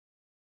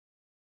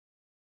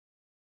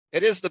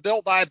It is the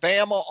Built by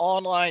Bama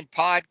Online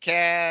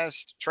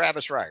podcast.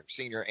 Travis Reier,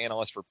 senior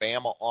analyst for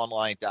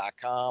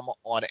BamaOnline.com.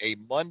 On a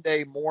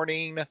Monday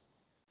morning,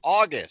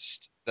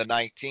 August the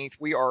 19th,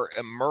 we are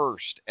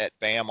immersed at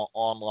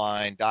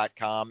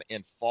BamaOnline.com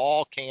in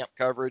fall camp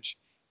coverage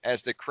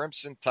as the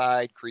Crimson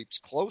Tide creeps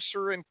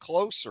closer and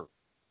closer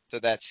to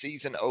that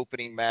season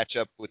opening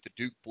matchup with the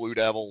Duke Blue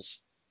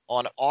Devils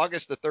on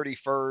August the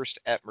 31st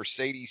at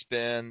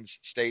Mercedes-Benz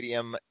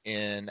Stadium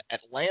in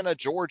Atlanta,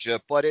 Georgia.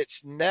 But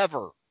it's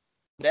never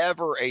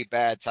a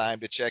bad time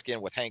to check in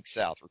with Hank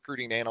South,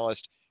 recruiting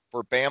analyst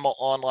for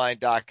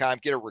BamaOnline.com.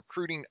 Get a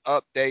recruiting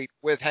update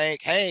with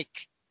Hank.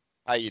 Hank,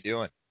 how you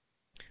doing?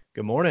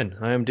 Good morning.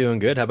 I am doing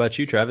good. How about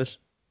you, Travis?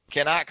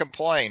 Cannot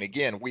complain.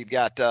 Again, we've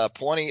got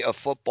plenty of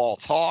football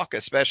talk,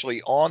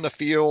 especially on the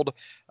field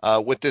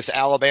with this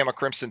Alabama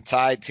Crimson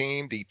Tide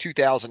team, the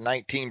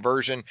 2019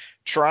 version,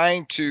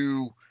 trying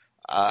to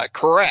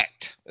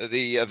correct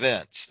the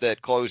events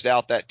that closed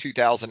out that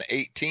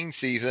 2018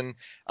 season.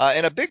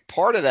 And a big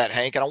part of that,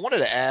 Hank, and I wanted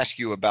to ask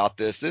you about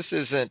this. This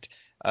isn't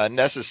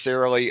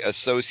necessarily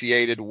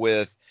associated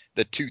with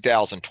the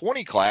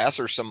 2020 class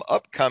or some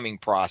upcoming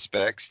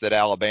prospects that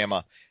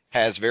Alabama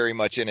has very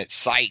much in its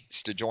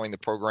sights to join the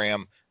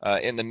program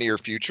in the near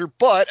future,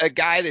 but a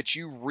guy that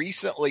you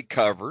recently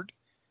covered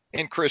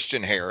in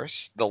Christian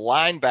Harris, the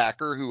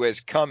linebacker who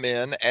has come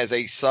in as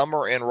a summer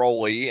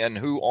enrollee and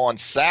who on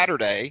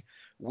Saturday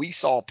we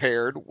saw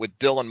paired with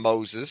Dylan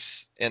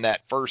Moses in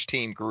that first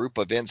team group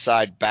of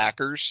inside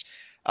backers.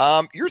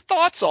 Your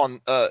thoughts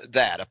on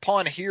that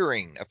upon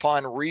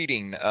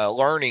reading,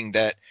 learning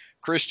that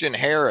Christian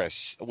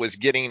Harris was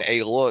getting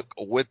a look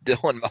with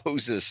Dylan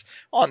Moses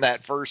on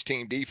that first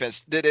team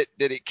defense. Did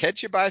it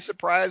catch you by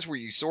surprise? Were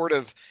you sort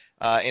of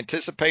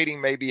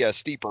anticipating maybe a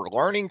steeper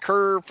learning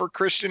curve for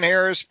Christian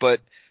Harris, but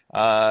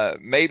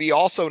maybe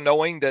also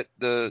knowing that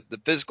the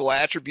physical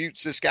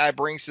attributes this guy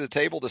brings to the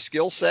table, the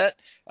skill set,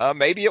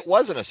 maybe it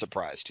wasn't a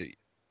surprise to you?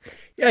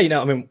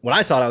 Yeah, when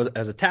I saw it, I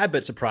was a tad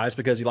bit surprised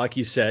because, like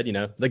you said,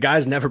 the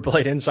guy's never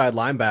played inside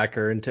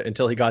linebacker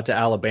until he got to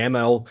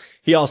Alabama.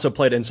 He also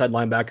played inside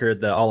linebacker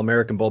at the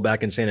All-American Bowl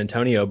back in San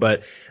Antonio,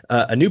 but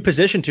a new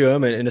position to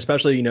him, and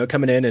especially,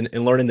 coming in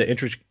and learning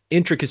the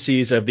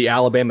intricacies of the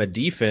Alabama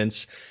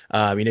defense.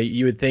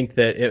 You would think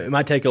that it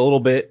might take a little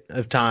bit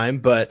of time,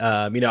 but,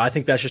 I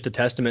think that's just a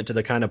testament to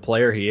the kind of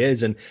player he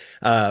is. And,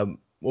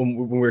 when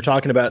we were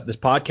talking about this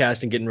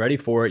podcast and getting ready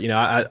for it,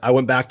 I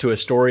went back to a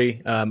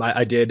story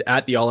I did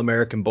at the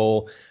All-American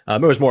Bowl.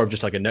 It was more of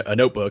just like a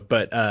notebook,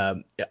 but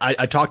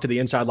I talked to the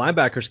inside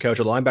linebackers coach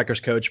or the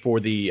linebackers coach for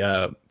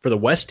the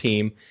West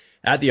team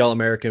at the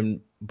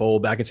All-American Bowl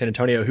back in San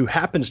Antonio, who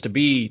happens to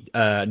be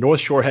North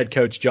Shore head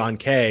coach John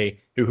Kay,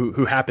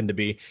 who happened to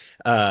be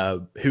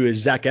who is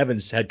Zach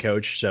Evans' head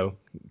coach. So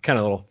kind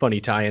of a little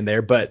funny tie in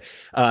there, but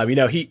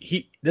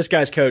this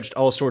guy's coached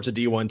all sorts of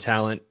D1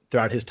 talent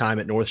throughout his time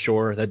at North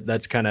Shore.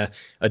 That's kind of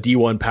a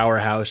D1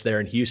 powerhouse there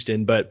in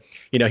Houston. But,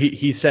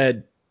 he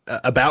said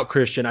about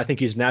Christian, I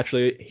think he's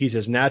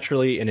as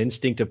naturally an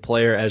instinctive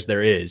player as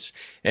there is.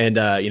 And,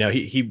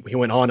 he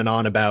went on and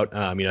on about,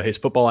 his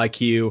football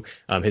IQ,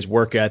 his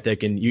work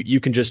ethic, and you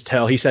can just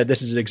tell. He said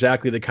this is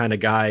exactly the kind of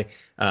guy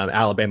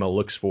Alabama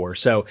looks for.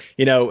 So,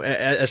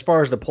 as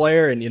far as the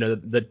player and,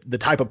 the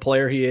type of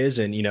player he is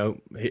and,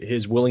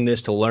 his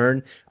willingness to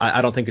learn,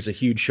 I don't think it's a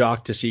huge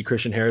shock to see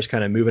Christian Harris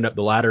kind of moving up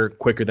the ladder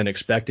quicker than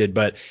expected.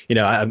 But,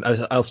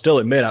 I'll still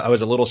admit I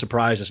was a little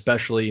surprised,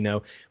 especially,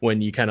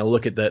 when you kind of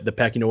look at the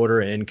pecking order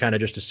and kind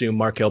of just assume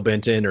Markel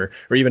Benton or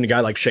even a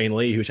guy like Shane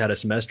Lee, who's had a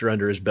semester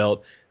under his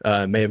belt,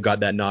 may have got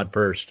that nod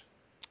first.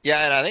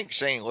 Yeah, and I think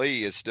Shane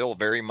Lee is still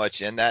very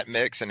much in that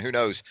mix, and who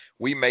knows,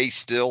 we may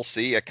still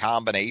see a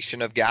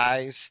combination of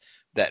guys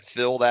that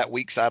fill that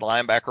weak side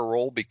linebacker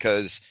role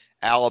because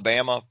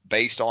Alabama,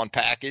 based on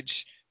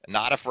package,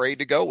 not afraid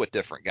to go with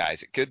different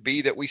guys. It could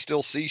be that we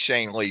still see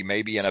Shane Lee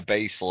maybe in a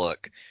base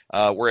look,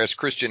 whereas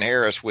Christian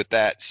Harris with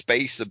that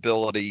space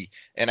ability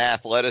and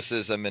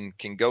athleticism and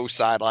can go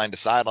sideline to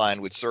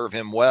sideline would serve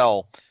him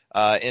well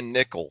in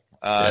nickel.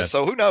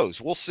 So who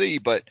knows? We'll see,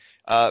 but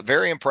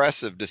very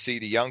impressive to see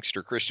the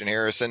youngster Christian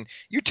Harris. And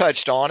you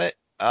touched on it,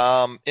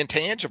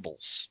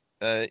 intangibles,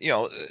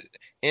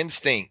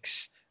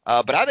 instincts.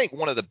 But I think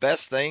one of the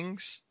best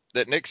things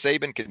that Nick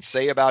Saban can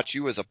say about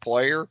you as a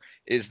player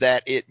is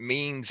that it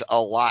means a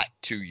lot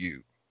to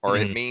you, or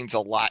it means a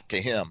lot to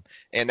him.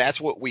 And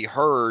that's what we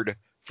heard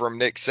from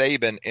Nick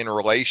Saban in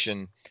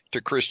relation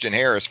to Christian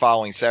Harris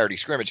following Saturday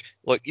scrimmage.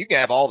 Look, you can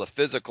have all the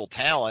physical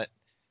talent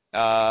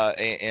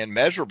and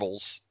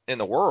measurables in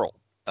the world.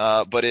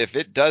 But if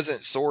it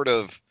doesn't sort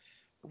of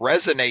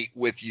resonate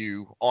with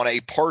you on a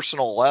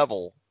personal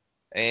level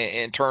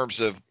in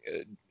terms of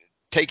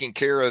taking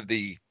care of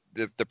the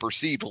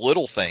perceived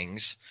little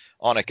things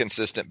on a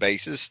consistent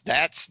basis,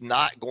 that's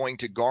not going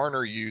to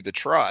garner you the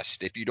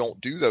trust if you don't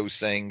do those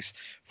things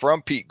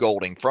from Pete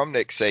Golding, from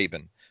Nick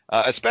Saban,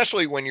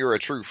 especially when you're a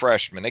true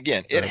freshman.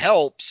 Again, it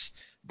helps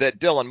that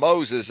Dylan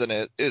Moses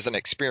is an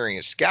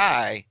experienced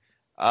guy,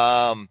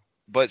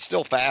 but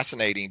still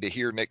fascinating to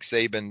hear Nick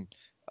Saban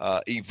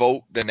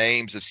evoke the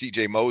names of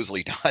C.J.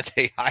 Mosley,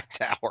 Dante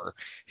Hightower,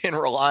 and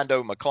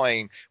Rolando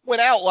McClain when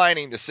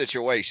outlining the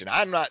situation.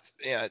 I'm not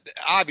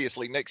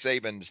obviously Nick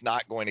Saban's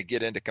not going to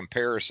get into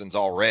comparisons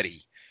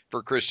already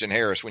for Christian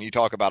Harris when you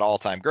talk about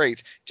all-time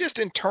greats, just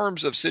in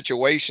terms of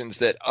situations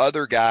that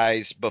other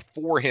guys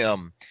before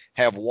him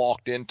have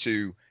walked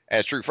into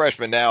as true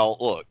freshmen. Now,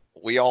 look,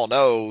 we all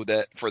know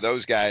that for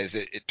those guys,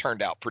 it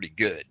turned out pretty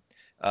good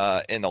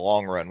in the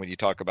long run when you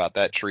talk about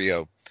that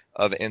trio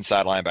of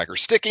inside linebackers.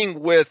 Sticking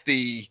with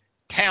the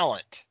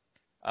talent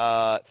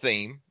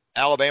theme,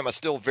 Alabama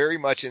still very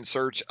much in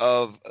search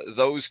of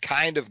those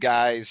kind of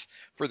guys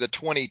for the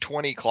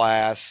 2020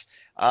 class.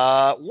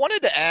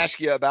 Wanted to ask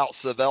you about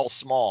Savell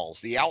Smalls,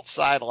 the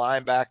outside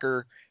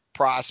linebacker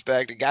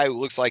prospect, a guy who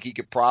looks like he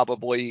could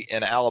probably,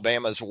 in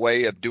Alabama's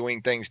way of doing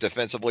things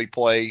defensively,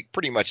 play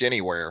pretty much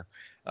anywhere.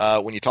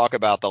 When you talk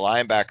about the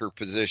linebacker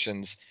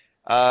positions,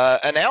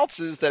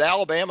 announces that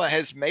Alabama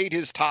has made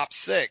his top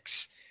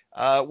 6.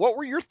 What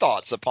were your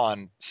thoughts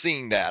upon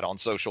seeing that on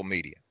social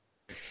media?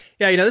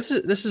 Yeah, this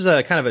is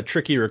a kind of a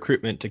tricky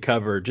recruitment to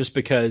cover just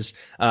because,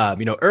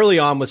 early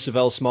on with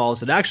Savell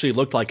Smalls, it actually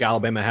looked like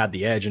Alabama had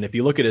the edge. And if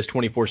you look at his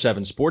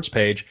 24/7 sports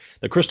page,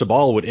 the crystal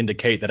ball would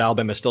indicate that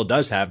Alabama still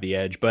does have the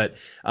edge. But,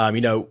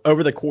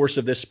 over the course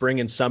of this spring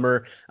and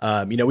summer,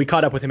 we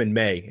caught up with him in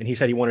May, and he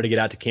said he wanted to get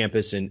out to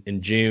campus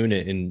in June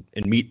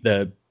and meet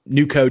the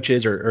new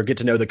coaches or get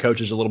to know the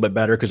coaches a little bit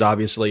better, because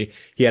obviously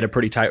he had a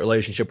pretty tight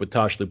relationship with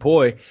Tosh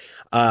Lupoi.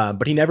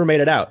 But he never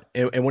made it out.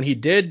 And when he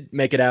did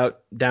make it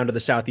out down to the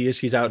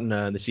Southeast, he's out in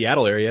the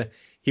Seattle area.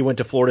 He went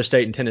to Florida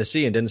State and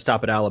Tennessee and didn't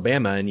stop at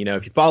Alabama. And,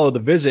 if you follow the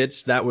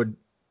visits, that would,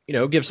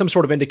 give some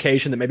sort of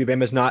indication that maybe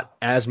Bama's not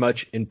as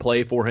much in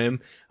play for him,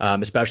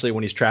 especially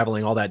when he's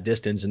traveling all that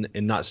distance and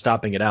not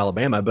stopping at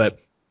Alabama. But,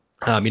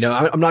 I'm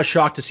not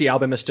shocked to see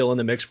Alabama still in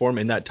the mix for him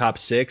in that top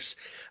 6.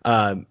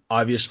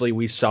 Obviously,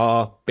 we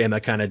saw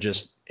Bama kind of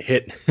just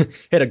hit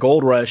a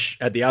gold rush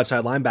at the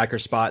outside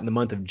linebacker spot in the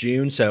month of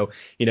June. So,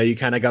 you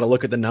kind of got to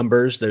look at the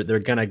numbers.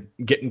 They're kind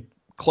of getting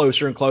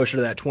closer and closer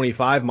to that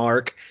 25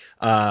 mark.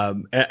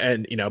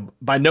 And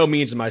by no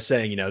means am I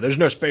saying, there's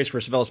no space for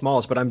Savell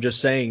Smalls, but I'm just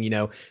saying,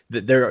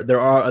 that there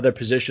are other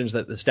positions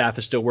that the staff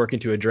is still working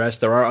to address.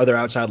 There are other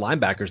outside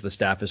linebackers the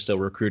staff is still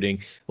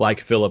recruiting,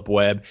 like Phillip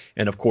Webb.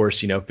 And of course,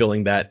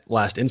 filling that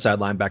last inside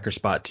linebacker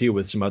spot too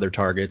with some other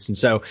targets. And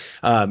so,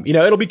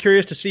 it'll be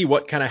curious to see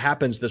what kind of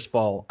happens this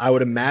fall. I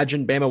would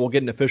imagine Bama will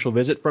get an official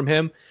visit from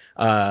him.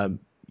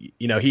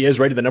 He is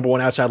rated the number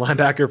 1 outside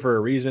linebacker for a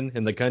reason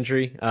in the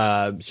country.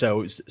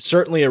 So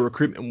certainly a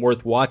recruitment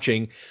worth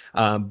watching.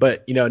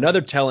 But, another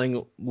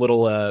telling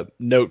little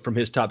note from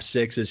his top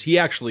 6 is he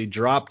actually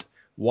dropped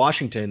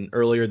Washington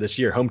earlier this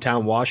year,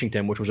 hometown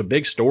Washington, which was a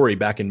big story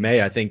back in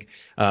May. I think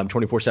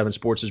 24/7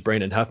 Sports'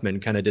 Brandon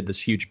Huffman kind of did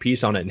this huge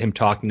piece on it, and him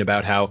talking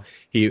about how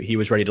he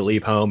was ready to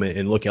leave home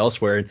and look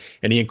elsewhere.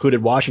 And he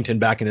included Washington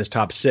back in his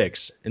top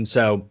 6. And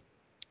so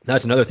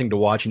that's another thing to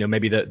watch.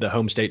 Maybe the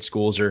home state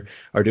schools are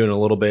doing a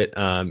little bit,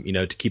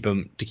 to keep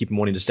them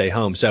wanting to stay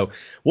home. So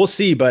we'll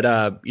see.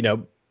 But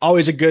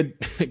always a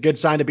good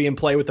sign to be in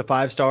play with the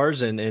 5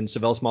 stars, and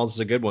Savell Smalls is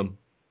a good one.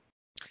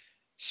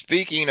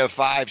 Speaking of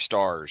 5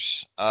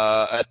 stars,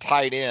 a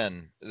tight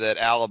end that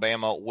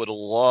Alabama would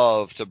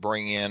love to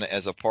bring in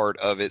as a part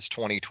of its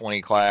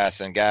 2020 class,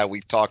 and guy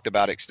we've talked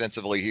about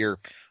extensively here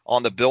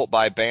on the Built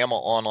by Bama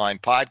online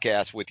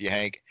podcast with you,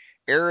 Hank.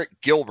 Eric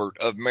Gilbert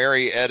of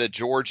Marietta,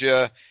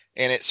 Georgia,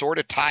 and it sort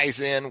of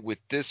ties in with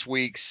this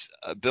week's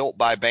Built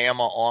by Bama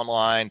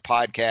online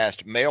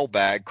podcast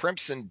mailbag.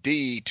 Crimson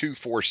D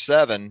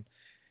 247,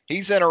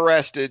 he's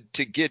interested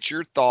to get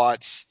your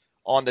thoughts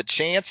on the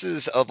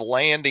chances of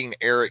landing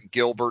Eric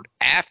Gilbert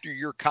after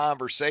your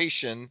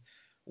conversation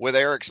with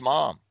Eric's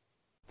mom.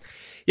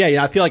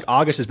 Yeah, I feel like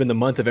August has been the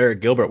month of Eric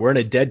Gilbert. We're in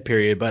a dead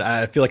period, but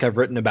I feel like I've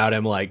written about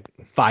him like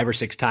 5 or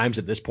 6 times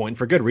at this point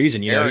for good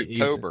reason.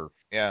 Eric-tober,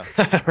 yeah.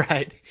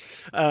 Right.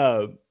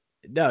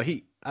 No,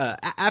 he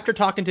after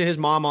talking to his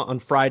mom on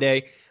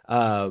Friday,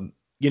 I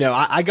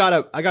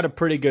got a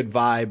pretty good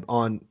vibe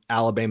on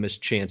Alabama's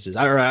chances.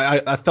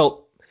 I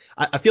feel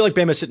like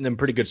Bama's sitting in a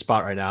pretty good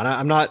spot right now, and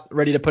I'm not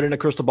ready to put in a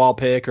crystal ball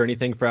pick or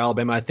anything for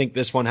Alabama. I think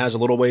this one has a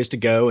little ways to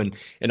go, and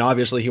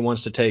obviously he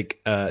wants to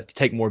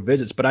take more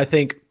visits. But I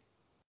think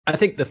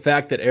the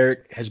fact that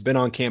Eric has been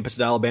on campus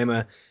at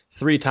Alabama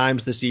 3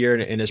 times this year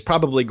and is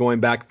probably going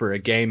back for a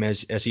game,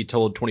 as he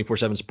told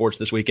 24/7 Sports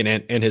this week,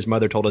 and his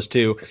mother told us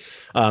too.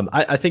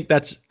 I think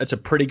that's a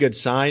pretty good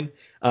sign.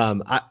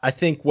 I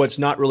think what's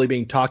not really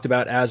being talked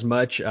about as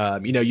much,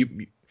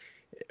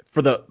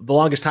 for the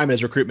longest time in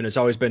his recruitment, it's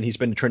always been he's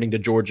been trending to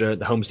Georgia,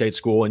 the home state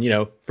school,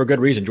 and for good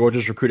reason.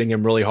 Georgia's recruiting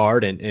him really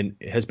hard and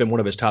has been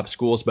one of his top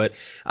schools. But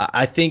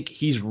I think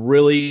he's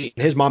really,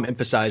 his mom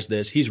emphasized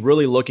this, he's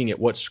really looking at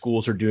what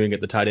schools are doing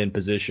at the tight end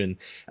position.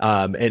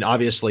 And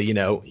obviously,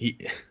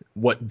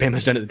 what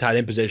Bama's done at the tight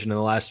end position in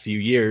the last few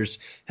years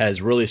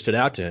has really stood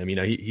out to him.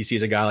 He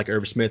sees a guy like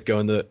Irv Smith go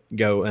in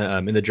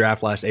the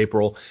draft last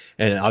April,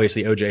 and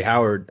obviously O.J.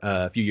 Howard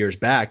a few years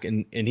back,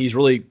 and he's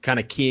really kind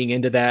of keying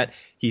into that.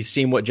 He's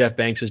seen what Jeff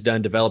Banks has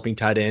done developing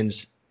tight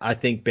ends I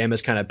think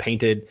Bama's kind of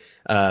painted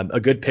a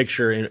good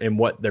picture in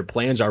what their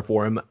plans are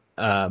for him.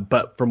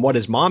 But from what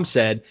his mom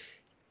said,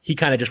 he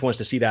kind of just wants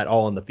to see that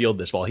all on the field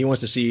this fall. He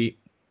wants to see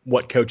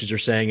what coaches are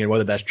saying and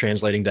whether that's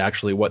translating to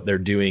actually what they're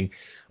doing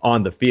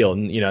on the field.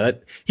 And,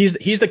 that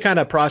he's the kind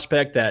of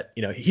prospect that,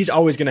 he's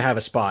always going to have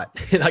a spot.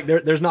 Like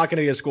there's not going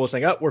to be a school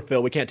saying, oh, we're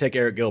Phil, we can't take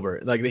Eric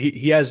Gilbert. Like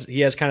he has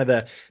kind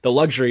of the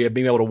luxury of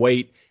being able to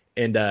wait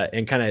and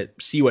kind of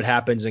see what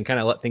happens and kind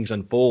of let things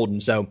unfold.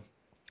 And so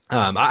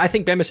I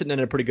think Bama's sitting in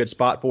a pretty good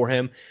spot for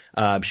him.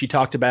 She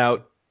talked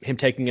about him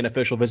taking an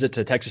official visit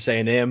to Texas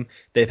A&M.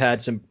 They've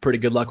had some pretty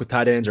good luck with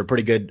tight ends, or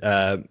pretty good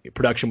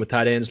production with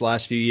tight ends the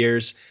last few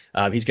years.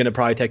 He's going to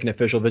probably take an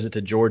official visit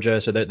to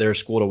Georgia, so that they're a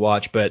school to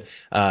watch. But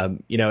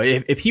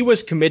if he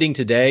was committing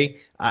today,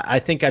 I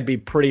think I'd be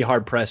pretty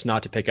hard pressed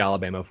not to pick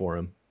Alabama for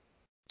him.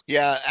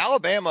 Yeah,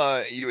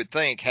 Alabama, you would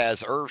think,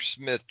 has Irv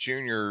Smith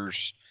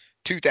Jr.'s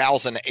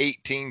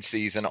 2018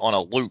 season on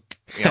a loop,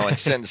 and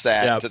sends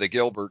that Yep. to the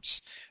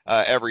Gilberts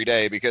every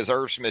day, because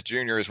Irv Smith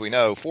Jr., as we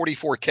know,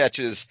 44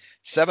 catches,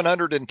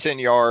 710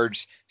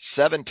 yards,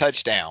 7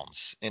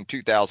 touchdowns in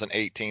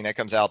 2018. That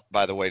comes out,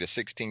 by the way, to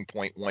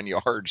 16.1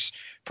 yards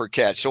per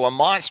catch. So a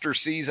monster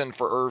season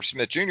for Irv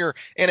Smith Jr.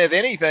 And if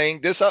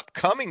anything, this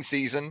upcoming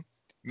season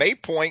may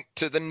point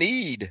to the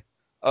need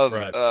of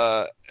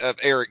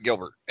Eric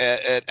Gilbert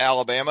at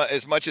Alabama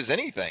as much as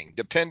anything,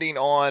 depending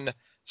on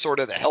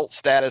sort of the health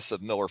status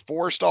of Miller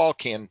Forrestall.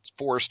 Can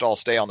Forrestall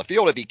stay on the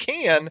field? If he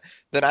can,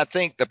 then I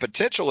think the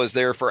potential is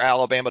there for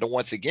Alabama to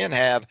once again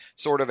have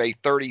sort of a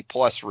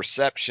 30-plus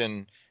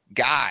reception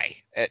guy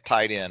at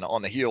tight end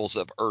on the heels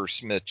of Irv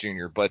Smith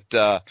Jr. But,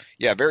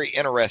 very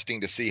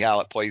interesting to see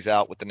how it plays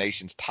out with the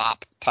nation's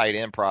top tight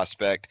end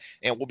prospect.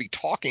 And we'll be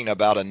talking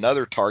about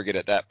another target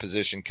at that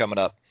position coming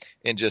up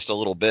in just a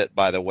little bit,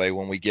 by the way,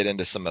 when we get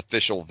into some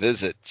official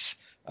visits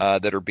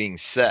that are being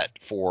set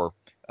for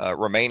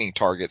remaining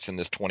targets in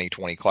this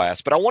 2020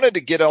 class. But I wanted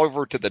to get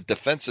over to the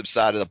defensive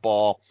side of the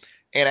ball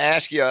and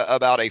ask you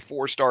about a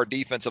 4-star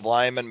defensive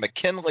lineman,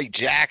 McKinley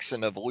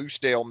Jackson of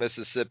Lucedale,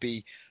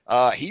 Mississippi.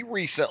 He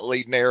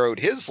recently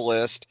narrowed his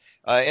list.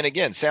 And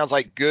again, sounds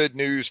like good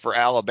news for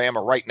Alabama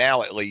right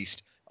now, at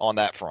least on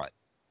that front.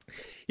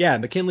 Yeah,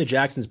 McKinley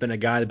Jackson's been a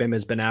guy that Bama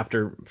has been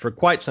after for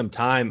quite some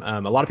time. A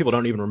lot of people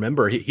don't even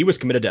remember. He was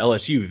committed to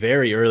LSU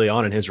very early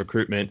on in his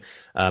recruitment.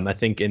 I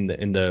think in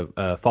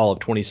the fall of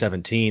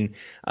 2017.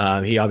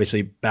 He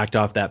obviously backed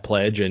off that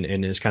pledge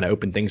and has kind of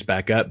opened things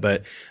back up.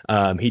 But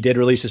he did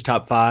release his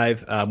top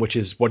 5, which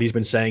is what he's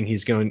been saying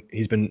he's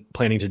been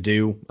planning to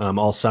do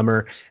all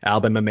summer.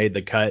 Alabama made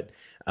the cut.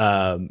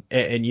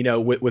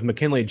 With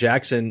McKinley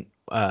Jackson,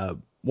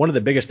 one of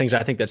the biggest things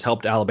I think that's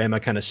helped Alabama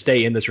kind of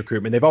stay in this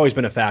recruitment, they've always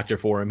been a factor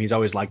for him. He's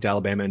always liked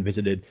Alabama and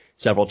visited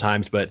several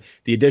times. But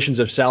the additions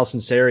of Sal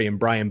Sunseri and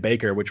Brian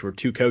Baker, which were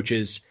 2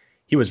 coaches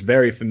he was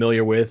very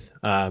familiar with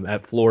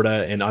at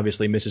Florida and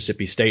obviously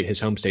Mississippi State,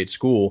 his home state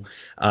school,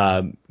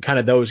 kind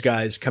of those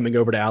guys coming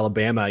over to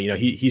Alabama,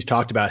 he's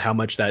talked about how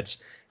much that's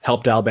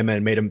helped Alabama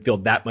and made him feel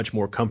that much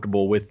more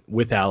comfortable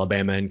with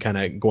Alabama and kind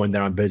of going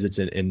there on visits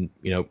and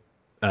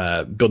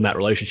building that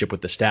relationship with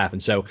the staff.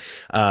 And so,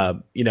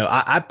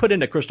 I put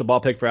in a crystal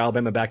ball pick for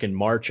Alabama back in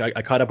March.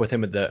 I caught up with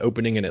him at the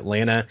opening in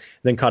Atlanta,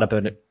 then caught up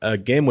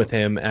again with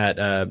him at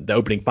the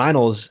opening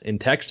finals in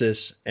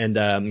Texas. And,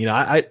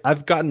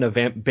 I've gotten a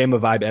Bama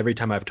vibe every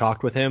time I've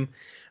talked with him.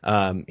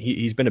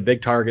 He's been a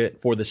big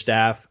target for the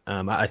staff.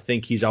 I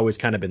think he's always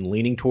kind of been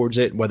leaning towards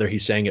it, whether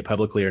he's saying it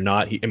publicly or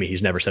not.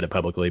 He's never said it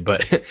publicly,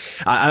 but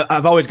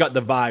I've always got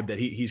the vibe that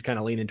he's kind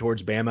of leaning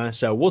towards Bama.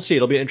 So we'll see.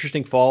 It'll be an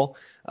interesting fall.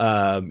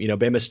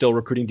 Bama's still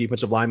recruiting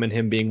defensive linemen,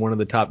 him being one of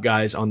the top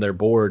guys on their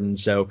board. And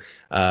so,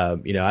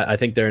 I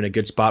think they're in a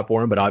good spot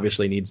for him, but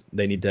obviously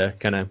they need to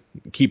kind of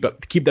keep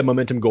that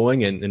momentum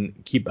going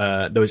and keep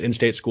those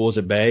in-state schools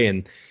at bay.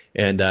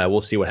 And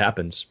we'll see what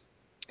happens.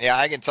 Yeah,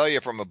 I can tell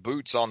you from a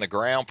boots on the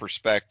ground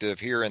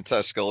perspective here in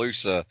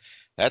Tuscaloosa,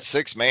 that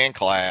 6-man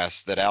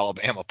class that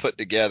Alabama put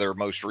together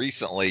most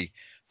recently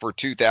for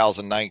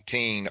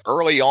 2019,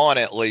 early on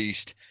at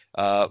least,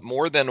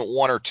 more than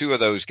 1 or 2 of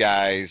those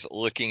guys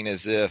looking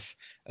as if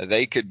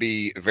they could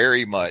be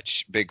very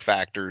much big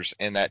factors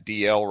in that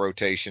DL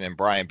rotation in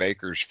Brian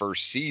Baker's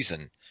first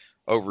season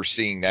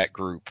overseeing that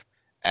group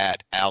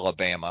at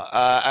Alabama.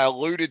 I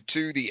alluded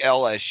to the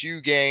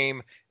LSU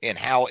game and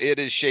how it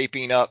is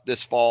shaping up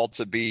this fall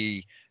to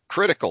be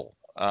critical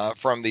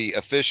from the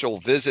official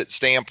visit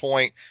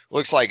standpoint.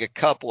 Looks like a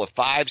couple of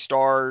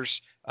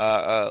 5-stars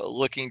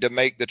looking to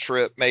make the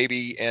trip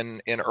maybe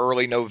in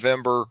early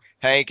November,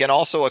 Hank, and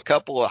also a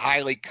couple of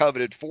highly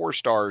coveted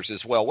 4-stars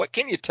as well. What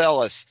can you tell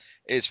us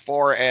as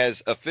far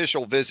as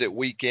official visit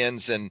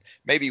weekends and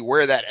maybe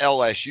where that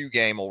LSU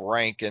game will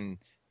rank in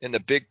the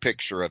big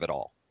picture of it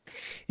all?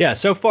 Yeah,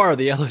 so far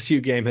the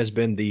LSU game has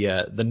been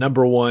the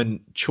number one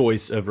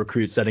choice of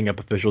recruits setting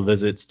up official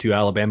visits to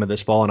Alabama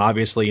this fall. And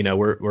obviously,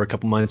 we're a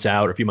couple months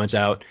out or a few months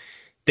out.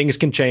 Things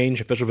can change.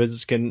 Official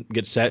visits can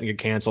get set and get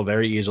canceled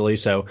very easily.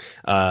 So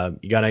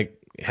you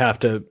have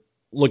to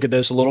look at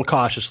this a little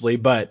cautiously,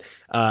 but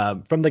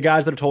from the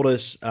guys that have told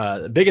us,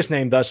 the biggest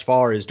name thus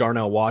far is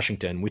Darnell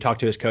Washington. We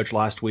talked to his coach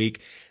last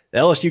week. The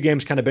LSU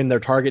game's kind of been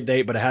their target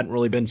date, but it hadn't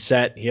really been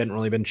set. He hadn't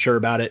really been sure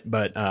about it,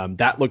 but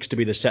that looks to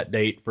be the set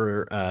date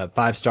for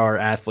five-star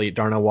athlete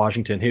Darnell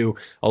Washington, who,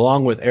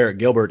 along with Eric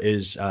Gilbert,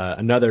 is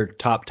another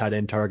top tight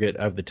end target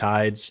of the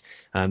Tides.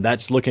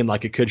 That's looking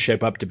like it could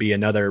shape up to be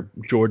another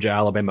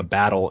Georgia-Alabama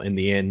battle in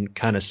the end,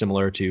 kind of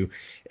similar to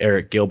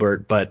Eric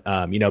Gilbert. But,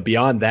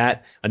 beyond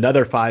that,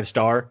 another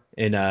five-star,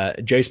 and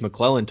Jace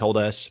McClellan told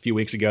us a few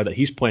weeks ago that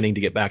he's planning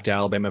to get back to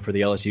Alabama for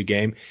the LSU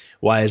game.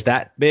 Why is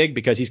that big?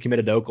 Because he's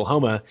committed to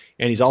Oklahoma,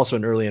 and he's also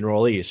an early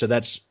enrollee. So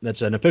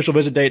that's an official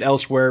visit date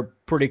elsewhere,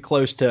 pretty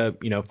close to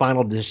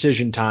final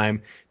decision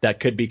time. That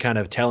could be kind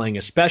of telling,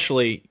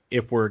 especially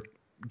if we're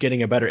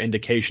getting a better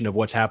indication of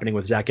what's happening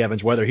with Zach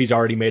Evans, whether he's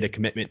already made a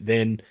commitment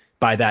then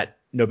by that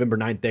November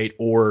 9th date,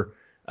 or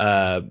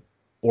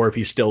if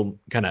he's still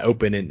kind of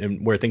open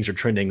and where things are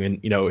trending. And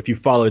if you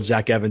followed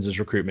Zach Evans's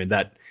recruitment,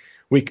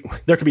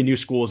 there could be new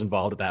schools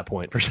involved at that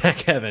point for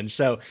Zach Evans.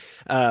 So,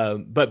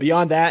 but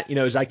beyond that,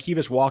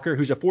 Zykevis Walker,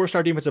 who's a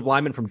 4-star defensive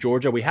lineman from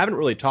Georgia, we haven't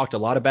really talked a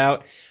lot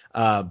about,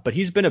 but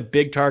he's been a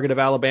big target of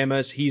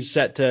Alabama's. He's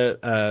set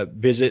to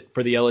visit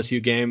for the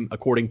LSU game,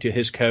 according to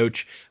his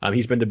coach.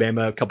 He's been to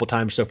Bama a couple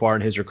times so far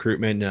in his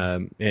recruitment,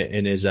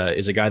 and is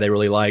a guy they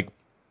really like.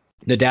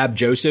 Nadab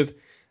Joseph.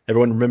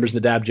 Everyone remembers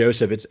Nadab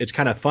Joseph. It's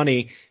kind of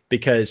funny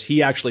because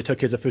he actually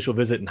took his official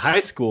visit in high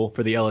school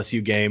for the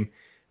LSU game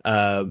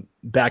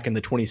back in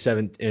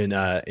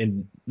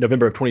in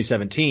November of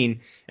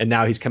 2017, and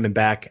now he's coming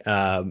back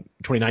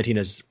 2019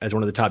 as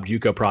one of the top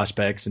JUCO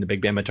prospects and a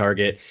big Bama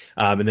target.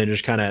 And then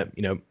just kind of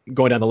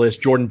going down the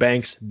list, Jordan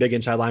Banks, big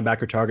inside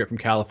linebacker target from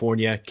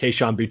California.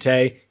 Kayshon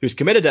Boutte, who's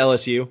committed to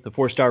LSU, the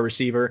 4-star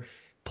receiver,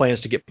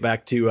 plans to get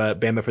back to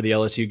Bama for the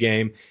LSU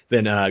game.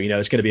 Then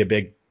it's going to be a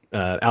big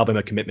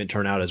Alabama commitment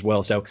turnout as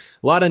well. So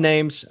a lot of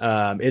names.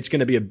 It's going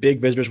to be a big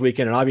visitors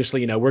weekend. And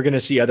obviously, we're going to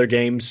see other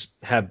games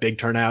have big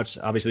turnouts.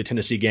 Obviously, the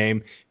Tennessee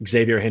game,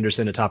 Xavier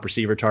Henderson, a top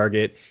receiver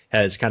target,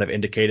 has kind of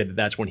indicated that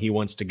that's when he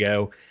wants to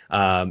go.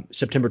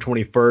 September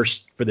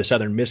 21st for the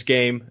Southern Miss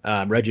game,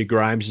 Reggie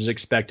Grimes is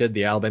expected,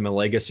 the Alabama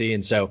legacy.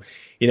 And so,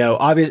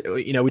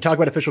 obviously, we talk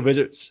about official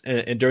visits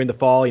and during the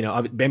fall,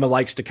 Bama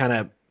likes to kind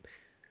of,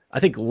 I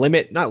think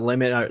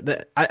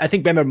I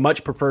think Bama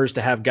much prefers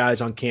to have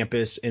guys on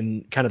campus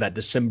in kind of that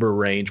December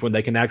range when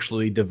they can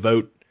actually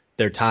devote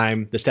their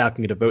time. The staff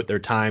can devote their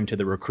time to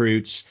the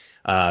recruits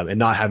and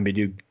not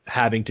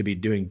having to be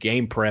doing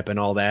game prep and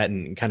all that,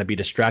 and kind of be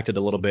distracted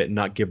a little bit and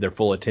not give their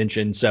full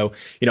attention. So,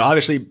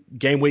 obviously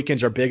game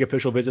weekends are big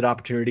official visit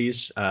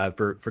opportunities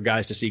for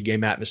guys to see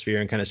game atmosphere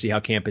and kind of see how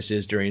campus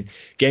is during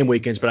game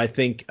weekends. But I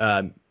think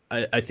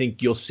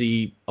you'll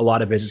see a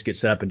lot of visits get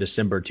set up in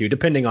December too,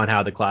 depending on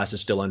how the class is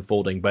still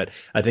unfolding. But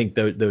I think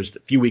those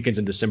few weekends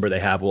in December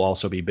they have will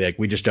also be big.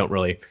 We just don't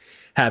really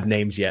have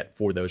names yet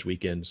for those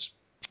weekends.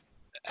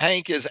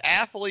 Hank, is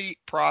athlete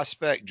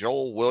prospect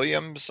Joel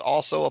Williams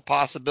also a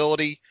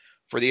possibility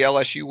for the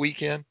LSU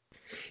weekend?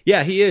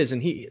 Yeah, he is,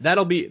 and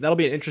that'll be an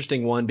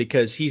interesting one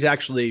because he's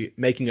actually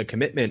making a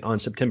commitment on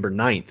September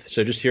 9th.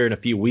 So just here in a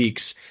few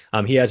weeks,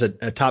 he has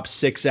a top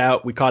 6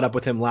 out. We caught up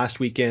with him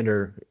last weekend.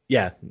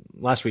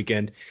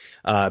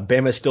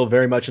 Bama is still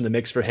very much in the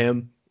mix for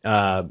him.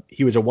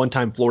 He was a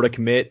one-time Florida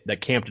commit that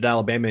camped at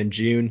Alabama in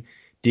June,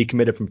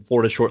 decommitted from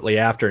Florida shortly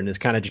after, and has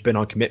kind of just been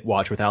on commit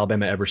watch with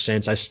Alabama ever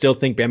since. I still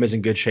think Bama's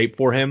in good shape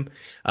for him.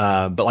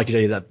 But like you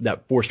say,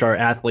 that 4-star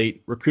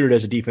athlete recruited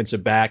as a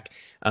defensive back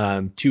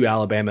to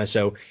Alabama.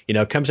 So,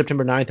 come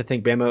September 9th, I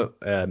think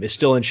Bama is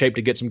still in shape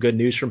to get some good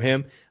news from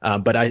him.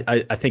 But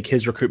I think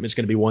his recruitment is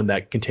going to be one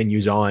that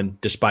continues on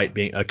despite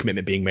being a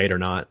commitment being made or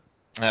not.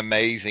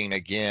 Amazing,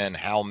 again,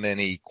 how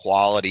many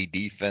quality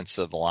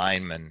defensive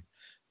linemen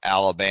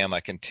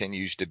Alabama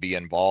continues to be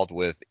involved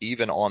with,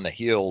 even on the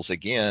heels,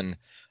 again,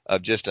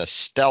 of just a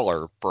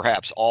stellar,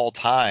 perhaps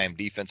all-time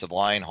defensive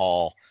line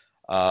haul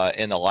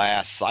in the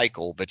last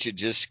cycle. But you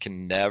just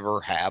can never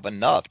have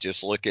enough.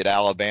 Just look at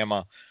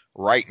Alabama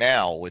right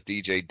now with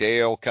DJ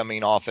Dale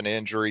coming off an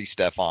injury.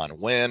 Stephon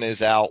Wynn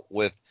is out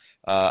with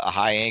a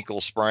high ankle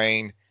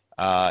sprain.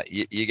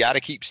 You got to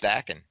keep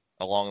stacking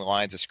along the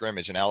lines of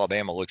scrimmage, and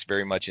Alabama looks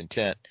very much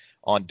intent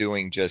on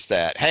doing just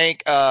that.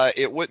 Hank,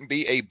 it wouldn't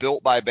be a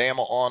Built by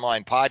Bama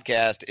online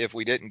podcast if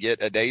we didn't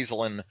get a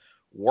Daislin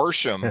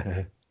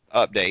Worsham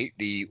update,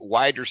 the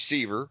wide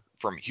receiver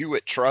from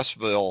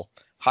Hewitt-Trussville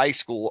High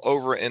School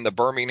over in the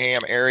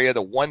Birmingham area,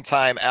 the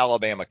one-time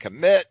Alabama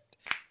commit.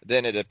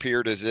 Then it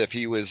appeared as if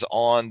he was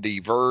on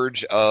the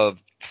verge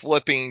of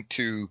flipping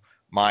to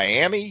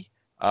Miami.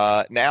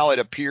 Now it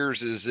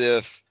appears as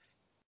if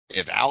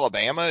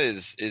Alabama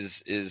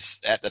is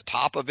at the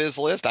top of his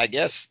list. I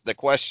guess the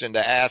question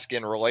to ask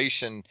in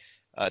relation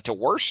to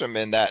Worsham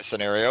in that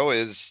scenario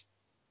is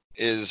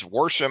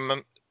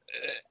Worsham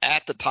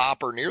at the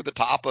top or near the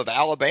top of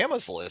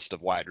Alabama's list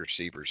of wide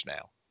receivers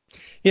now?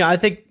 I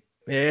think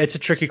It's a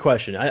tricky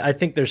question. I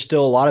think there's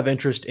still a lot of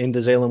interest in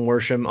Jalen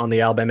Worsham on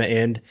the Alabama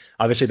end.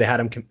 Obviously, they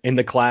had him in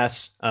the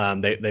class.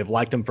 They've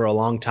liked him for a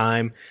long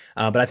time.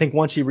 But I think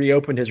once he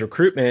reopened his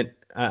recruitment,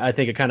 I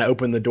think it kind of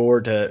opened the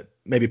door to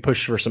maybe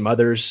push for some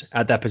others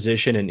at that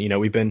position. And,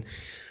 we've been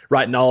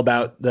writing all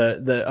about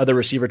the other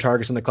receiver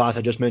targets in the class.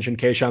 I just mentioned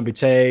Kayshon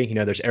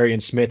Boutte. There's Arian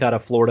Smith out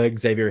of Florida,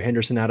 Xavier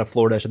Henderson out of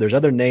Florida. So there's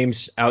other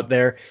names out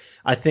there.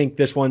 I think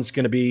this one's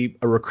going to be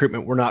a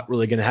recruitment we're not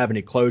really going to have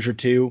any closure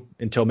to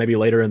until maybe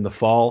later in the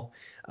fall.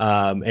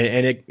 And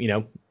it,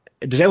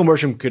 Jalen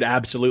Worsham could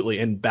absolutely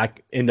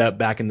end up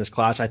back in this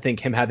class. I think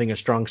him having a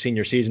strong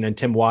senior season, and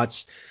Tim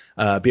Watts,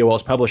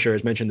 BOL's publisher,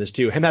 has mentioned this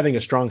too, him having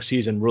a strong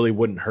season really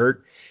wouldn't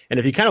hurt. And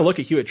if you kind of look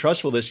at Hewitt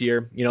Trustful this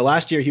year,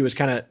 last year he was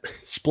kind of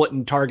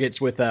splitting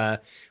targets with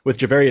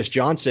Javarius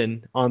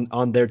Johnson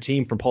on their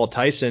team from Paul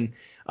Tyson.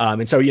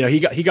 And so, he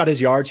got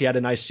his yards. He had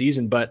a nice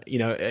season, but,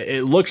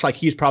 it looks like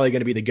he's probably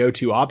going to be the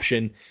go-to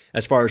option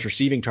as far as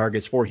receiving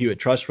targets for Hewitt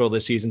Trustful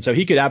this season. So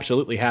he could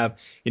absolutely have,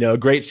 a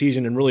great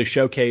season and really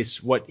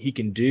showcase what he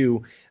can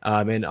do,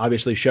 and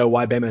obviously show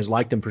why Bama has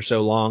liked him for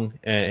so long.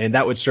 And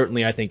that would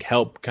certainly, I think,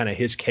 help kind of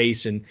his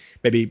case and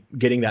maybe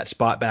getting that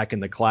spot back in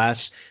the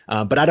class.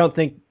 But I don't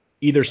think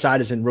either side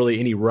is in really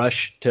any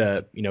rush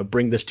to,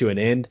 bring this to an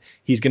end.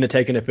 He's going to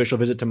take an official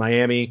visit to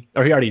Miami,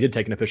 or he already did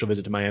take an official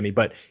visit to Miami,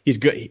 but he's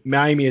good.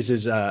 Miami is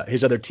his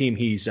other team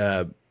he's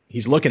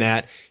looking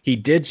at. He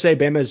did say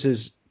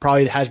Bama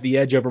probably has the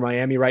edge over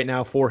Miami right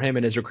now for him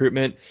in his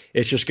recruitment.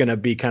 It's just going to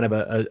be kind of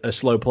a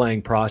slow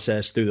playing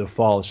process through the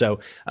fall.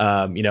 So,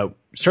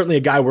 certainly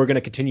a guy we're going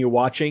to continue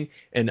watching,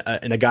 and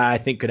a guy I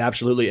think could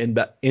absolutely end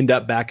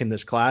up back in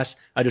this class.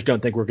 I just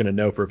don't think we're going to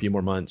know for a few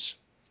more months.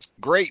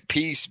 Great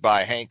piece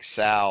by Hank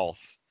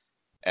South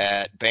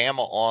at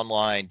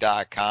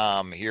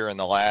BamaOnline.com here in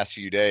the last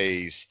few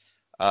days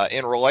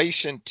in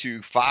relation to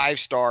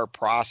 5-star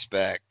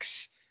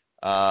prospects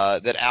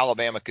that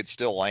Alabama could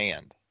still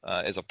land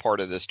as a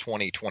part of this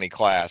 2020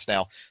 class.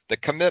 Now, the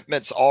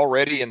commitment's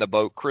already in the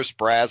boat. Chris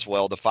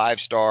Braswell, the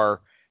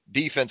 5-star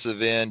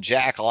defensive end,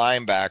 jack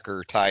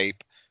linebacker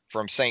type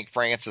from St.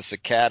 Francis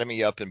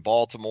Academy up in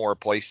Baltimore, a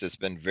place that's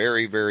been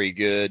very, very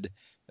good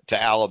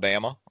to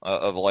Alabama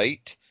of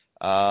late.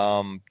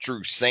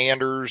 Drew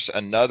Sanders,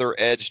 another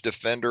edge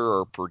defender,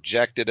 or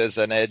projected as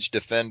an edge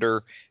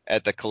defender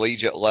at the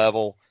collegiate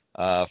level,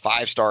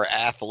 5-star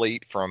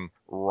athlete from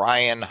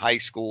Ryan High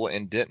School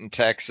in Denton,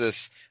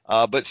 Texas,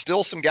 but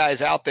still some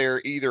guys out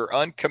there either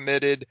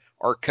uncommitted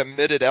or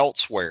committed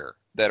elsewhere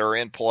that are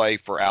in play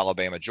for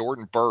Alabama.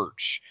 Jordan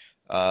Birch,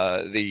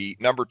 the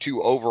number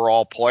 2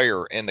 overall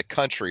player in the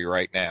country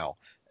right now,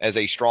 as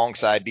a strong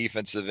side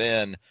defensive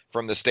end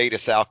from the state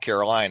of South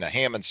Carolina,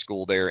 Hammond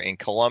School there in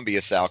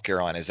Columbia, South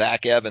Carolina.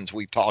 Zach Evans,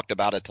 we've talked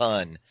about a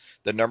ton,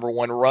 the number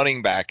 1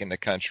 running back in the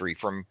country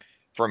from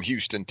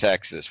Houston,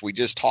 Texas. We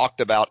just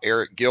talked about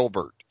Eric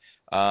Gilbert.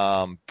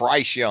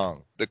 Bryce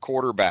Young, the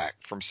quarterback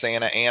from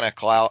Santa Ana,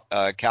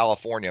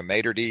 California,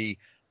 Mater D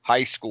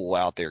High School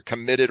out there,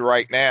 committed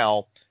right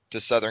now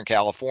to Southern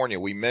California.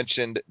 We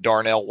mentioned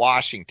Darnell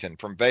Washington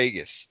from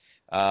Vegas.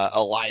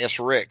 Elias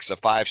Ricks, a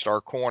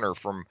 5-star corner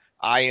from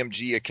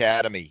IMG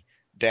Academy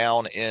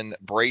down in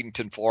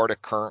Bradenton, Florida,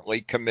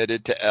 currently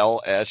committed to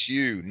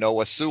LSU.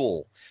 Noah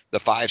Sewell, the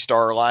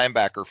 5-star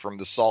linebacker from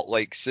the Salt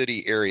Lake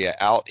City area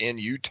out in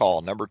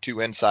Utah, number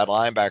 2 inside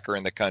linebacker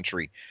in the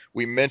country.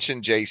 We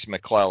mentioned Jace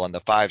McClellan,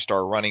 the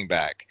 5-star running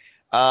back.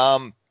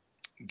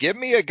 Give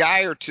me a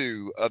guy or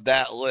two of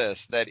that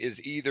list that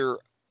is either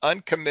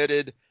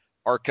uncommitted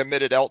or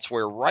committed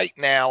elsewhere right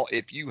now.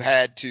 If you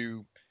had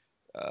to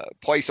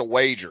place a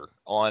wager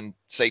on,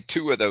 say,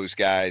 2 of those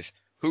guys,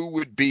 who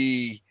would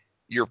be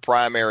your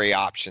primary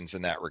options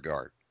in that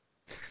regard?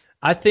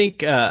 I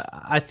think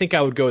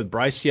I would go with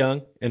Bryce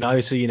Young, and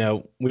obviously,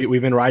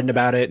 we've been writing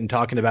about it and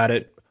talking about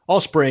it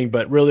all spring,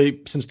 but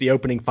really since the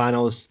opening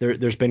finals,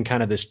 there's been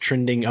kind of this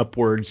trending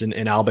upwards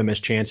in Alabama's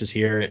chances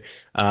here.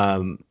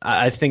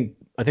 I think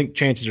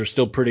chances are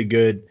still pretty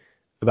good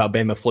about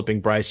Bama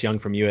flipping Bryce Young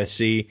from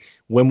USC.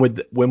 When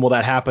will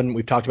that happen?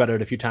 We've talked about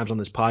it a few times on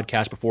this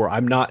podcast before.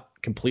 I'm not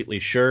completely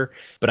sure,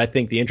 but I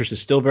think the interest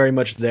is still very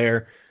much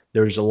there.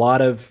 There's a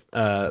lot of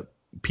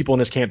people in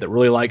this camp that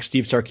really like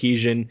Steve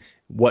Sarkisian,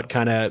 what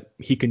kind of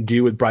he can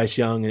do with Bryce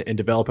Young and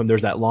develop him.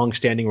 There's that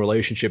long-standing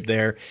relationship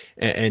there,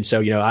 and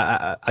so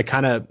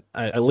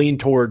I lean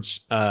towards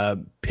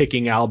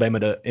picking Alabama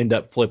to end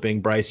up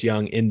flipping Bryce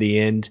Young in the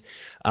end.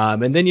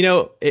 And then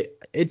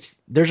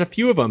there's a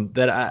few of them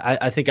that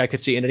I think I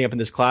could see ending up in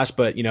this class,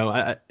 but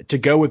to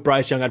go with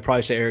Bryce Young, I'd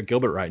probably say Eric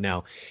Gilbert right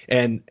now.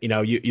 And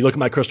you look at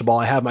my crystal ball.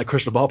 I have my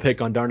crystal ball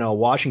pick on Darnell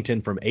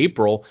Washington from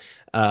April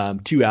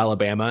to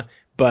Alabama.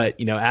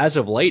 But, as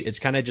of late, it's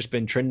kind of just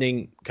been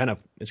trending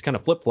it's kind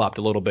of flip-flopped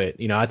a little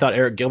bit. I thought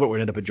Eric Gilbert would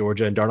end up at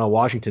Georgia and Darnell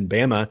Washington,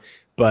 Bama.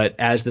 But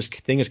as this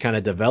thing has kind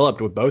of developed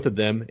with both of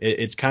them,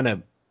 it's kind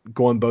of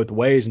going both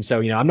ways. And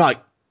so, I'm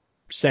not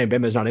saying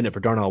Bama's not in it for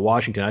Darnell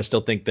Washington. I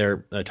still think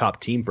they're a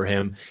top team for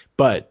him.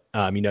 But,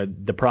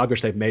 the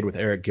progress they've made with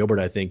Eric Gilbert,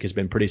 I think, has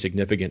been pretty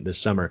significant this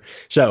summer.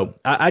 So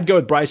I'd go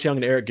with Bryce Young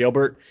and Eric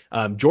Gilbert.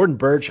 Jordan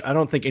Burch, I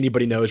don't think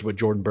anybody knows what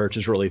Jordan Burch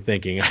is really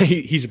thinking.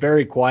 He's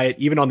very quiet,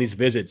 even on these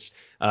visits.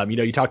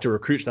 You talk to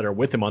recruits that are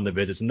with him on the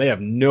visits, and they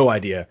have no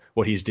idea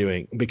what he's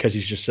doing because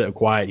he's just so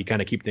quiet. He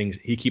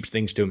keeps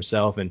things to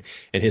himself, and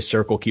his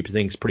circle keeps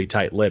things pretty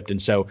tight-lipped.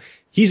 And so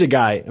he's a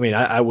guy. I mean,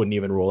 I wouldn't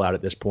even rule out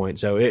at this point.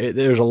 So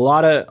there's a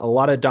lot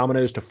of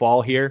dominoes to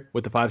fall here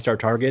with the 5-star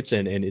targets,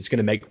 and it's going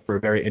to make for a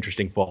very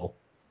interesting fall.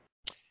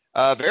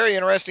 Very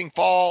interesting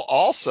fall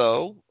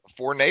also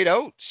for Nate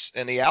Oates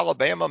and the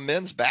Alabama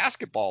men's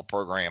basketball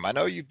program. I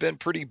know you've been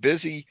pretty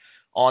busy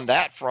on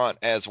that front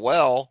as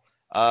well.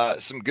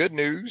 Some good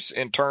news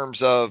in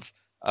terms of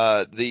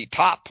the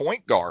top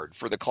point guard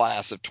for the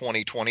class of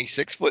 2020,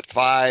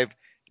 6'5",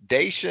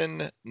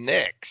 Daishen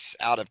Nix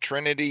out of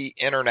Trinity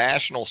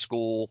International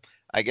School,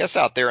 I guess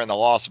out there in the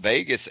Las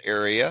Vegas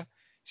area,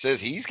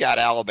 says he's got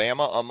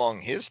Alabama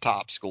among his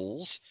top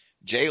schools.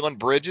 Jalen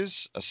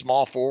Bridges, a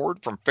small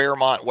forward from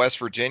Fairmont, West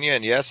Virginia.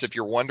 And yes, if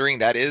you're wondering,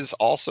 that is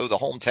also the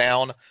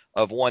hometown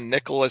of one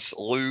Nicholas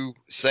Lou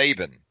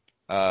Saban.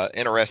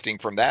 Interesting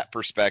from that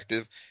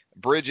perspective.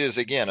 Bridges,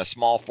 again, a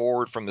small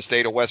forward from the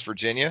state of West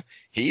Virginia.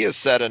 He has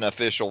set an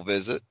official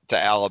visit to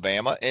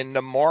Alabama. And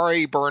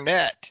Namari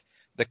Burnett,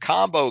 the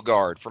combo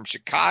guard from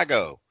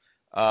Chicago,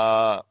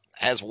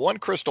 has one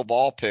crystal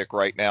ball pick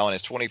right now in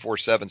his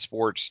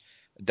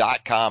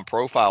 247sports.com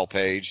profile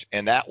page,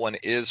 and that one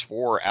is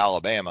for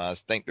Alabama. I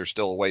think there's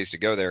still a ways to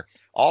go there.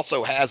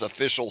 Also has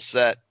official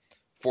set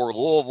for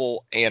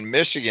Louisville and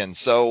Michigan.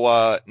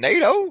 So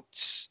Nate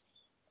Oates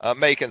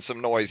making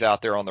some noise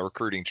out there on the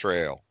recruiting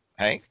trail.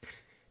 Hank?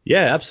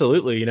 Yeah,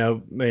 absolutely.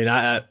 I'll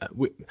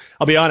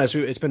be honest.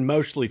 It's been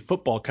mostly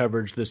football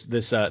coverage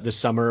this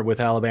summer with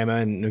Alabama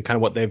and kind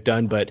of what they've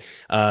done. But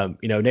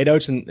Nate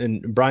Oates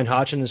and Brian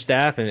Hodgson and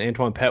staff and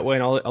Antoine Petway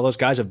and all those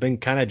guys have been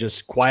kind of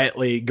just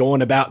quietly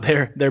going about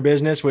their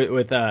business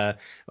with on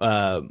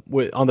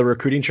the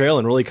recruiting trail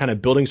and really kind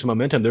of building some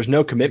momentum. There's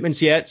no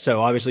commitments yet,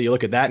 so obviously you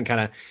look at that and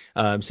kind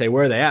of say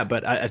where are they at.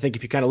 But I think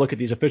if you kind of look at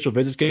these official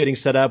visits getting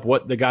set up,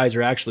 what the guys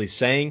are actually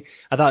saying,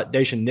 I thought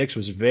Daishen Nix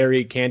was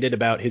very candid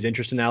about his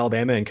interest in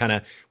Alabama and kind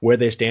of where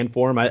they stand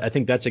for him. I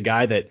think that's a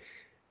guy that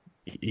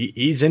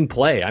he's in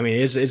play. I mean,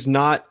 it's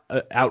not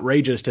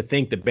outrageous to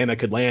think that Bama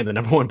could land the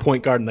number one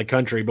point guard in the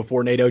country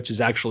before Nate Oates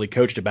has actually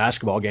coached a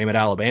basketball game at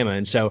Alabama.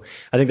 And so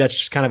I think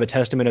that's kind of a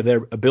testament of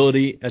their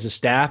ability as a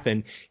staff.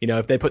 And,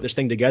 if they put this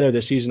thing together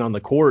this season on the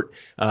court,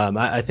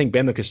 I think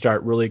Bama could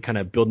start really kind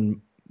of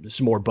building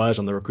some more buzz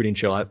on the recruiting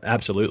trail.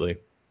 Absolutely.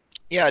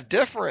 Yeah,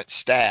 different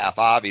staff,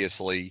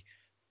 obviously,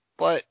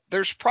 but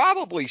there's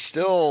probably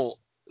still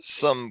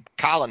some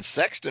Colin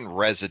Sexton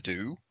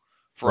residue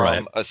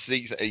from a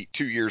season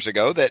 2 years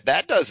ago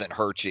that doesn't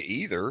hurt you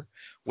either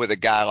with a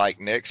guy like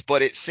Nix.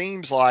 But it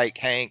seems like,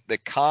 Hank, the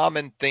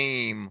common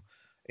theme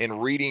in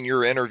reading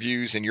your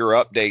interviews and your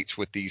updates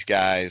with these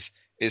guys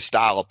is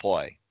style of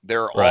play.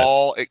 They're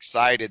all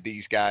excited,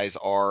 these guys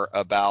are,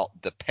 about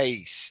the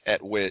pace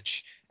at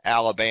which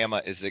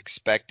Alabama is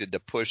expected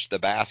to push the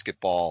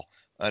basketball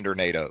under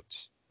Nate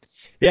Oates.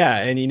 Yeah,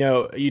 and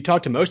you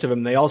talk to most of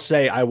them, they all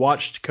say, I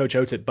watched Coach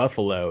Oates at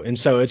Buffalo. And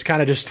so it's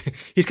kind of just,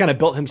 he's kind of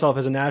built himself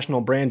as a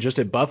national brand just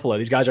at Buffalo.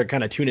 These guys are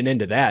kind of tuning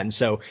into that. And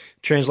so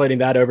translating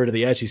that over to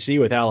the SEC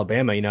with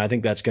Alabama, I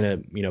think that's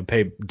going to,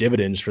 pay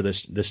dividends for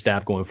this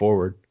staff going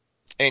forward.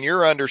 And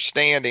your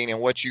understanding and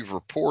what you've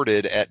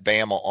reported at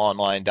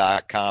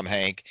BamaOnline.com,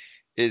 Hank,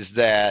 is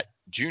that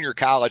junior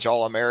college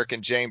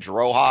All-American James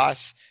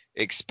Rojas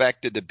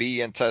expected to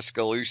be in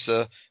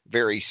Tuscaloosa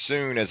very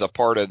soon as a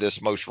part of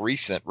this most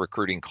recent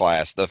recruiting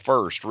class, the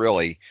first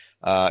really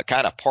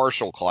kind of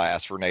partial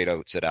class for Nate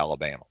Oates at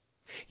Alabama.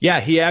 Yeah,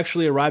 he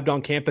actually arrived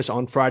on campus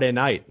on Friday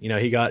night.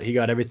 He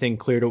got everything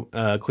cleared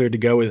to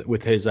go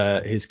with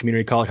his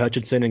community college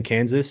Hutchinson in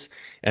Kansas,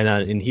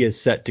 and he is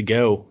set to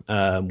go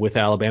with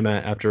Alabama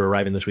after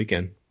arriving this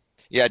weekend.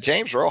 Yeah,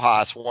 James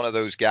Rojas, one of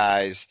those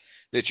guys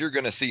that you're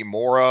going to see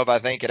more of, I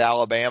think, at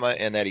Alabama,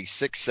 in that he's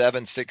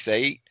 6'7",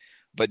 6'8".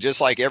 But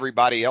just like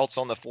everybody else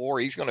on the floor,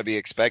 he's going to be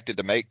expected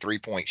to make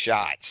three-point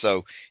shots.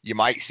 So you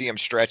might see him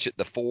stretch at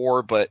the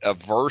 4, but a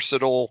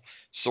versatile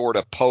sort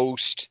of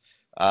post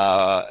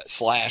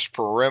 /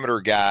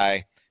 perimeter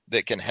guy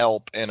that can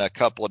help in a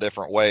couple of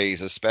different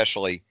ways,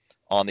 especially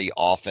on the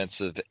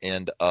offensive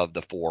end of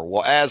the 4.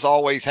 Well, as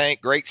always, Hank,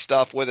 great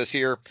stuff with us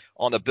here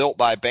on the Built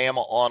by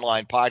Bama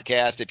Online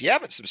podcast. If you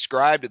haven't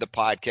subscribed to the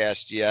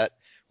podcast yet,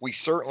 we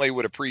certainly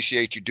would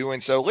appreciate you doing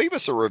so. Leave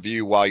us a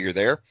review while you're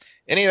there.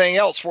 Anything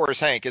else for us,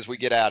 Hank, as we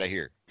get out of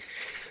here?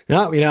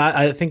 No,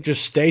 I think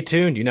just stay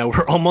tuned.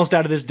 We're almost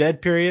out of this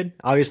dead period.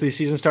 Obviously, the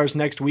season starts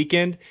next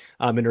weekend,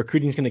 and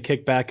recruiting is going to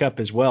kick back up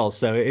as well.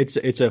 So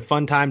it's a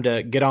fun time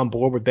to get on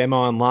board with Bama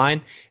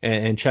Online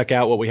and check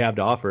out what we have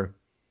to offer.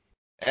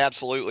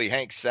 Absolutely.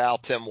 Hank, Sal,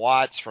 Tim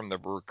Watts, from the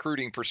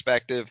recruiting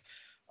perspective,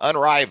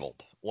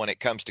 unrivaled when it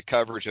comes to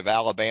coverage of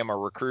Alabama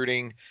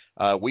recruiting.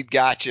 We've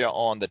got you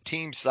on the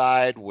team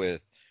side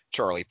with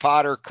Charlie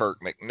Potter,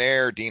 Kirk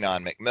McNair,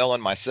 Denon McMillan,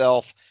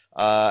 myself.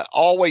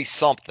 Always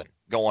something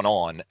going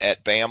on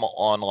at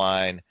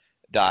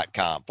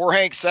BamaOnline.com. For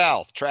Hank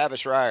South,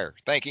 Travis Reier,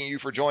 thanking you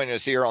for joining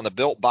us here on the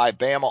Built by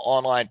Bama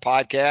Online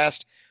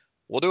podcast.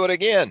 We'll do it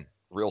again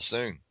real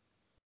soon.